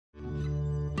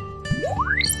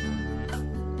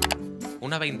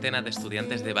Una veintena de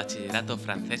estudiantes de bachillerato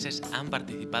franceses han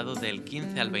participado del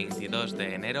 15 al 22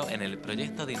 de enero en el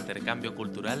proyecto de intercambio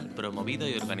cultural promovido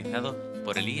y organizado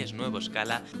por el IES Nuevo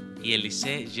Scala y el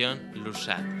Lycée Jean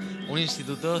Lurçat, un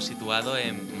instituto situado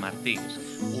en Martigues,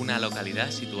 una localidad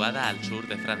situada al sur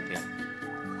de Francia.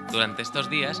 Durante estos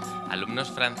días, alumnos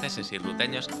franceses y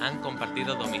ruteños han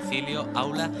compartido domicilio,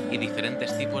 aula y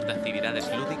diferentes tipos de actividades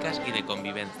lúdicas y de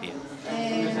convivencia.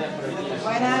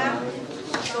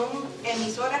 Son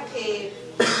emisoras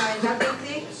que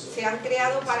fundamentalmente se han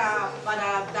creado para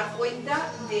dar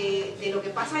cuenta de lo que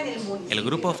pasa en el mundo. El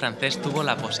grupo francés tuvo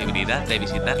la posibilidad de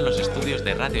visitar los estudios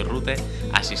de Radio Rute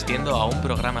asistiendo a un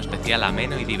programa especial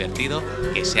ameno y divertido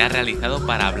que se ha realizado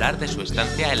para hablar de su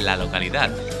estancia en la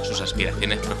localidad, sus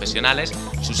aspiraciones profesionales,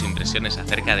 sus impresiones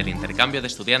acerca del intercambio de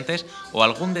estudiantes o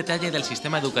algún detalle del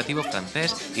sistema educativo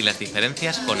francés y las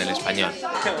diferencias con el español.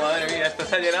 Madre mía, esto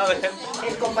se ha llenado de gente.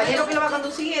 El compañero que lo va a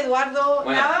conducir, Eduardo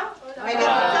Nava,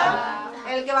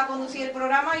 el que va a conducir el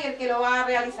programa y el que lo va a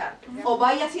realizar. Os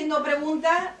vais haciendo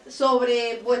preguntas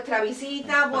sobre vuestra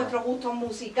visita, vuestros gustos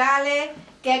musicales,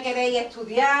 qué queréis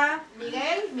estudiar.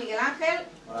 Miguel Ángel,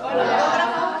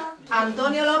 hola.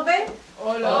 Antonio López,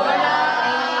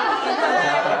 hola.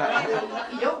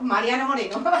 Y yo, Mariano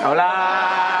Moreno.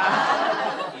 Hola.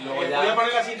 Voy a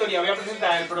poner la sintonía, voy a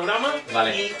presentar el programa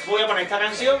y voy a poner esta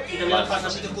canción y te voy a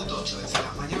pasar 7.8 de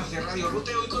las mañanas de Radio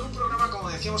Rute, hoy con un programa, como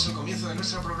decíamos al comienzo de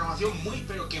nuestra programación, muy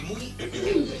especial.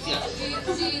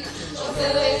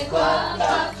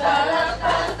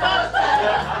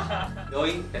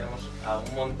 Hoy tenemos a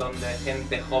un montón de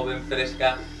gente joven,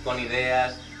 fresca, con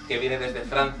ideas, que viene desde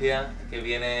Francia, que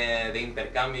viene de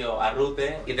intercambio a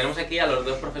Rute, y tenemos aquí a los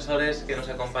dos profesores que nos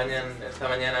acompañan esta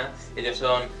mañana. Ellos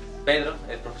son Pedro,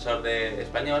 es profesor de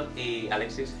español, y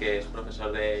Alexis, que es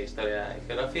profesor de historia y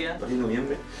geografía. En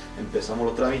noviembre empezamos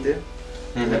los trámites,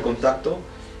 el contacto,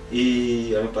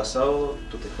 y el año pasado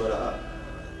tú te fueras.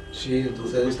 Sí,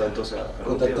 entonces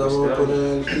contactamos con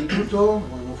el instituto.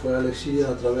 Bueno, fue Alexis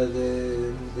a través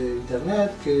de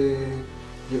internet que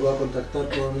llegó a contactar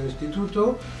con el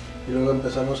instituto, y luego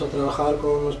empezamos a trabajar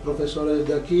con los profesores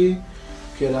de aquí,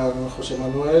 que eran José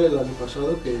Manuel el año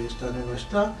pasado, que este año no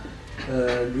está,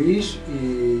 Luis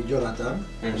y Jonathan,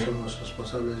 que son los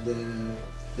responsables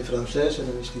de francés en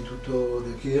el instituto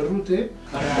de aquí de Rute.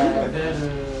 Para ver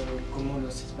cómo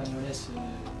los españoles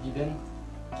viven,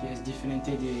 que es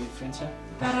diferente de Francia.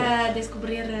 Para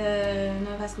descubrir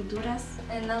nuevas culturas.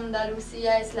 En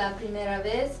Andalucía es la primera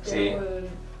vez, pero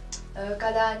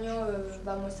cada año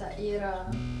vamos a ir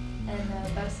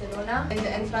en Barcelona.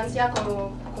 En Francia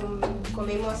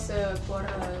comemos por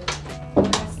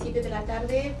las 7 de la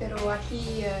tarde, pero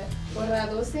aquí por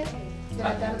las 12 de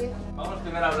la tarde. Vamos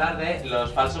primero a hablar de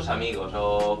los falsos amigos,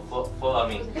 o faux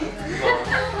amis.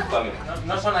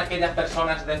 No son aquellas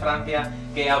personas de Francia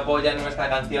que apoyan nuestra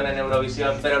canción en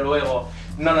Eurovisión, pero luego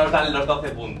no nos dan los 12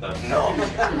 puntos.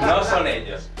 No son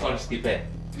ellos. Constipé.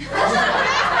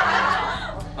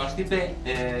 Constipé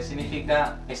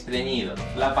significa estreñido.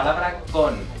 La palabra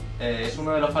con es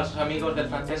uno de los falsos amigos del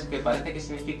francés que parece que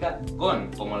significa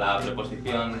con, como la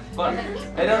preposición con,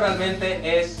 pero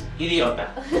realmente es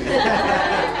idiota.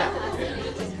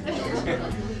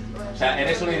 O sea,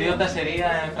 ¿eres un idiota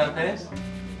sería en francés?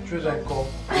 Je suis un con.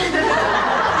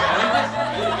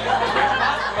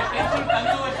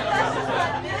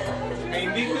 Me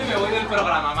indigno y me voy del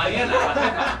programa. Mariana,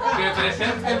 que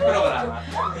presente el programa.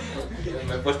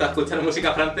 Me he puesto a escuchar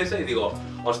música francesa y digo,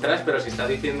 ostras, pero si está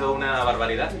diciendo una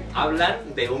barbaridad.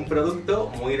 Hablan de un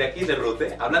producto muy de aquí, de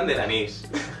Rute, hablan del anís.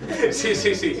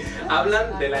 Sí,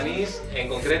 hablan del anís, en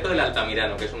concreto el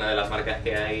Altamirano, que es una de las marcas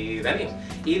que hay de anís.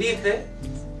 Y dice,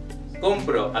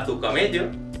 compro a tu camello,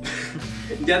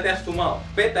 ya te has fumado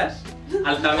petas,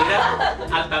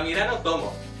 Altamirano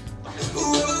tomo.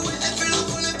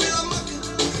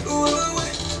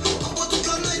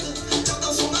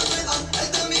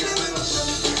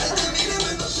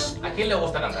 ¿A quién le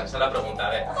gusta cantar? Esa es la pregunta, a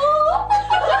ver.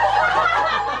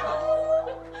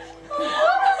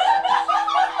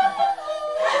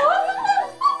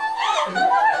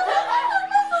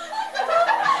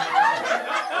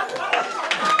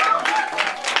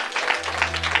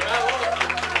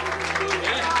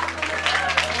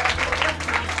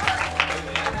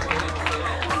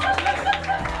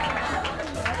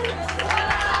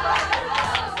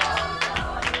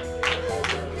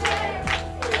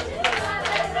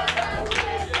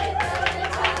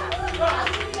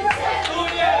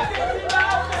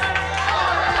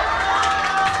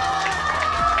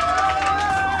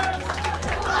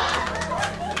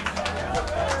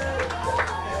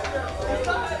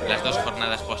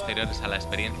 posteriores a la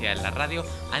experiencia en la radio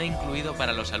han incluido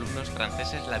para los alumnos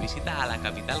franceses la visita a la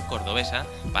capital cordobesa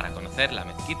para conocer la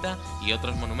mezquita y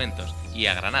otros monumentos, y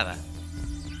a Granada.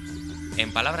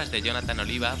 En palabras de Jonathan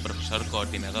Oliva, profesor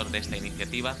coordinador de esta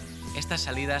iniciativa, estas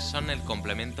salidas son el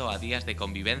complemento a días de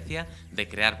convivencia, de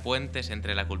crear puentes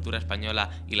entre la cultura española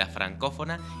y la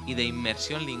francófona y de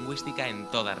inmersión lingüística en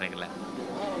toda regla.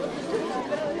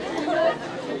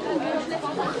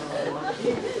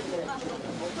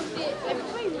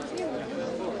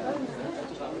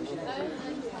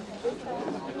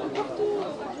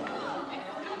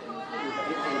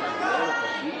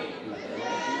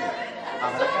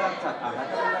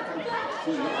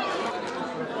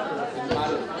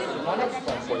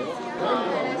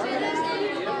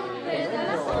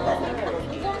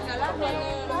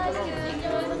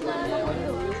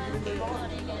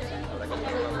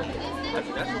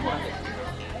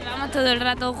 Llevamos todo el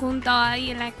rato juntos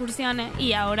ahí en las excursiones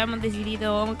y ahora hemos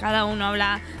decidido cada uno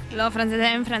hablar, los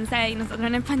franceses en francés y nosotros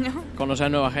en español. Conocer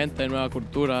nueva gente, nueva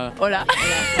cultura. Hola.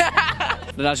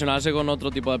 Relacionarse con otro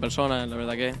tipo de personas, la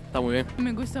verdad que está muy bien.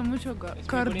 Me gusta mucho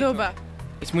Córdoba.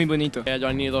 Es muy bonito. Ellos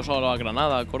han ido solo a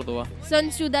Granada, a Córdoba.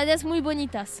 Son ciudades muy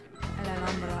bonitas.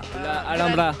 La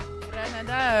Alhambra.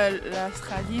 Granada, los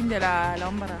jardines de la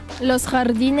Alhambra. Los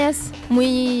jardines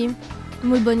muy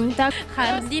bonitos.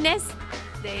 Jardines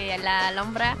de la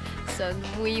Alhambra son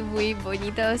muy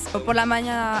bonitos. Por la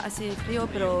mañana hace frío,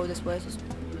 pero después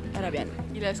era bien.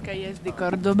 Y las calles de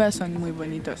Córdoba son muy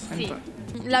bonitas. Sí.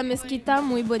 La mezquita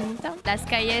muy bonita. Las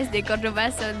calles de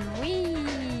Córdoba son muy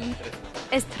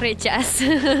estrechas.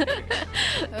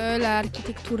 La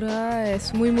arquitectura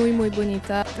es muy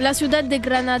bonita. La ciudad de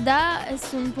Granada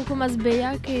es un poco más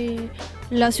bella que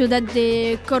la ciudad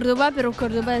de Córdoba, pero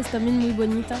Córdoba es también muy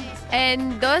bonita.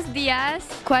 En 2 días,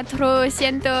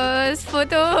 400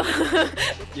 fotos.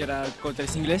 Y era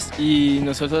cortes inglés y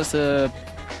nosotros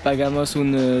pagamos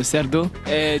un cerdo.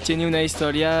 Tiene una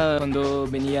historia cuando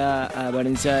venía a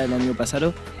Valencia el año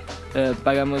pasado.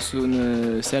 Pagamos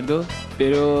un cerdo,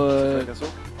 pero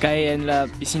cae en la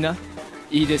piscina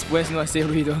y después no hace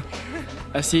ruido.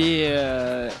 Así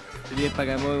le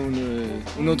pagamos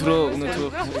un otro.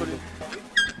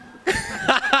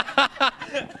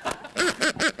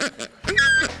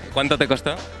 ¿Cuánto te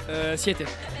costó? 7.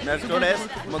 Miércoles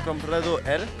hemos comprado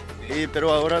él,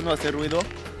 pero ahora no hace ruido.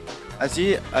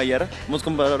 Así ayer hemos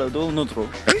comprado un otro.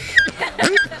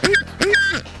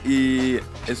 Y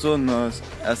eso nos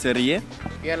hace reír.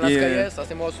 Y en las calles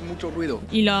hacemos mucho ruido.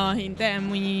 Y la gente es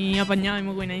muy apañada y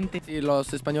muy buena gente. Y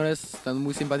los españoles están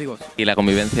muy simpáticos. ¿Y la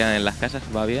convivencia en las casas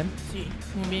va bien? Sí,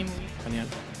 muy bien. Genial.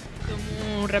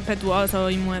 Son muy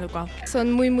respetuosos y muy educados.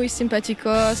 Son muy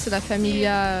simpáticos, la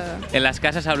familia. ¿En las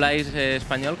casas habláis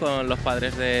español con los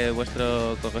padres de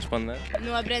vuestro corresponsal?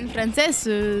 No hablan francés,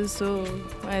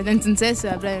 entonces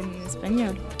hablan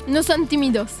español. No son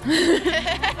tímidos.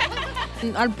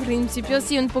 Al principio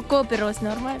sí un poco, pero es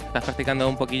normal. ¿Estás practicando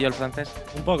un poquillo el francés?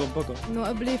 Un poco. No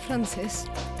hablé francés,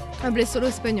 hablé solo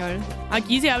español.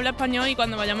 Aquí se habla español y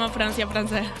cuando vayamos a Francia,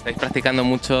 francés. ¿Estáis practicando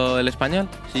mucho el español?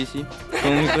 Sí.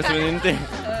 Con mi correspondiente.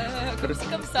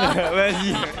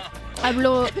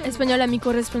 Hablo español a mi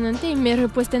correspondiente y me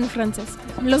respuesta en francés.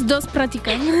 Los dos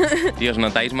practican. ¿Y os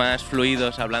notáis más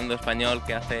fluidos hablando español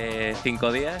que hace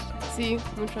 5 días? Sí,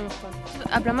 mucho mejor.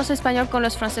 Hablamos español con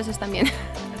los franceses también.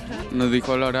 Nos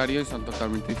dijo el horario y son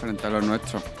totalmente diferentes a los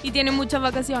nuestros. Y tienen muchas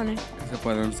vacaciones. Se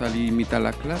pueden salir mitad de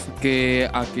la clase, que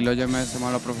aquí lo llamamos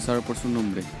a los profesores por su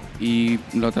nombre y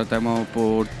lo tratamos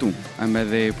por tú en vez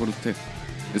de por usted.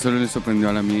 Eso le sorprendió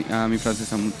a mi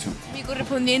francesa mucho. Mi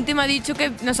correspondiente me ha dicho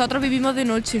que nosotros vivimos de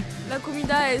noche. La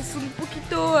comida es un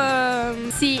poquito...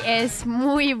 Sí, es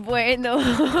muy bueno.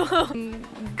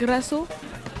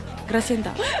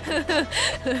 Grasienta.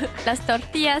 Las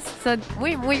tortillas son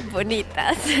muy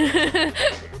bonitas.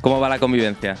 ¿Cómo va la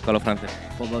convivencia con los franceses?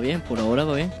 Pues va bien, por ahora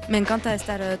va bien. Me encanta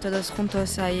estar todos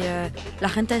juntos ahí. La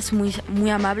gente es muy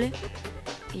amable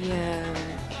y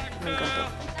me encantó.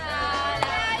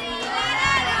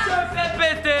 Je fais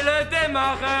péter le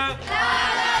démarreur.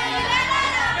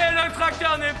 Mais le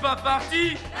tracteur n'est pas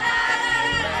parti.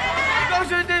 Quand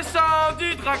je descends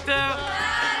du tracteur,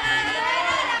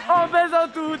 en faisant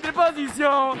toutes les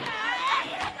positions.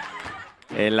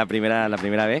 Es la primera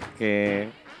vez que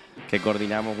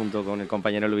coordinamos junto con el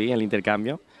compañero Luis el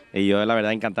intercambio. Y yo, la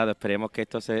verdad, encantado. Esperemos que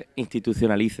esto se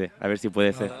institucionalice, a ver si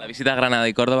puede ser. La visita a Granada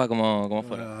y Córdoba, ¿cómo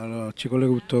fue? A los chicos les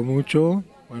gustó mucho.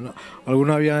 Bueno,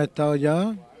 algunos habían estado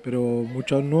ya, pero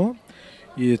muchos no.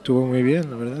 Y estuvo muy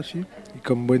bien, la verdad, sí. Y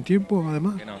con buen tiempo,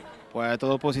 además. Pues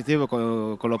todo positivo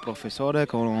con los profesores,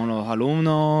 con los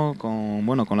alumnos, con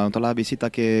todas las visitas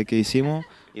que hicimos.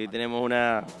 y hoy tenemos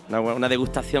una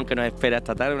degustación que nos espera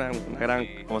esta tarde, una gran,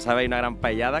 como sabéis, una gran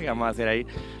paellada que vamos a hacer ahí,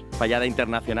 paellada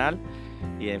internacional,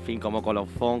 y en fin, como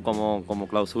colofón, como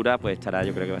clausura, pues estará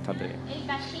yo creo que bastante bien. El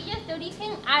castillo es de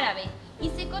origen árabe y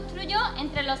se construyó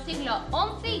entre los siglos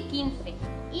XI y XV,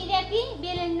 y de aquí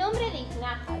viene el nombre de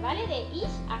Iznajar, ¿vale? De Ish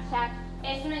Ashar.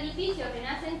 Es un edificio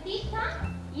renacentista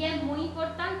y es muy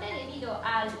importante debido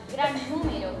al gran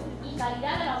número y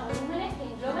calidad de los volúmenes que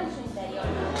engloba en su interior.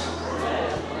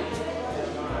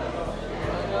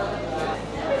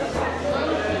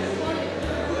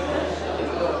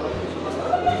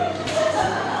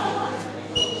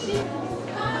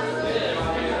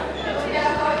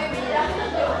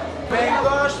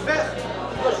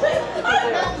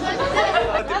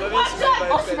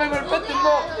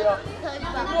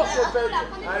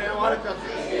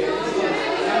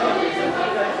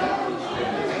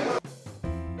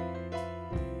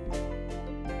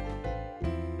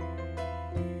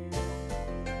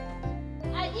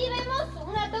 Allí vemos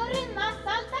una torre más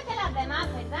alta que las demás,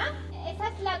 ¿verdad? Esa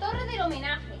es la torre del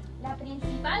homenaje, la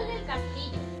principal del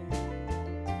castillo.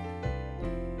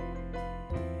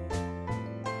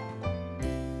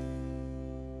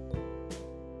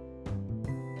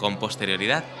 Con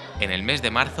posterioridad, en el mes de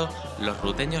marzo, los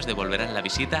ruteños devolverán la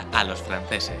visita a los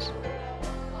franceses.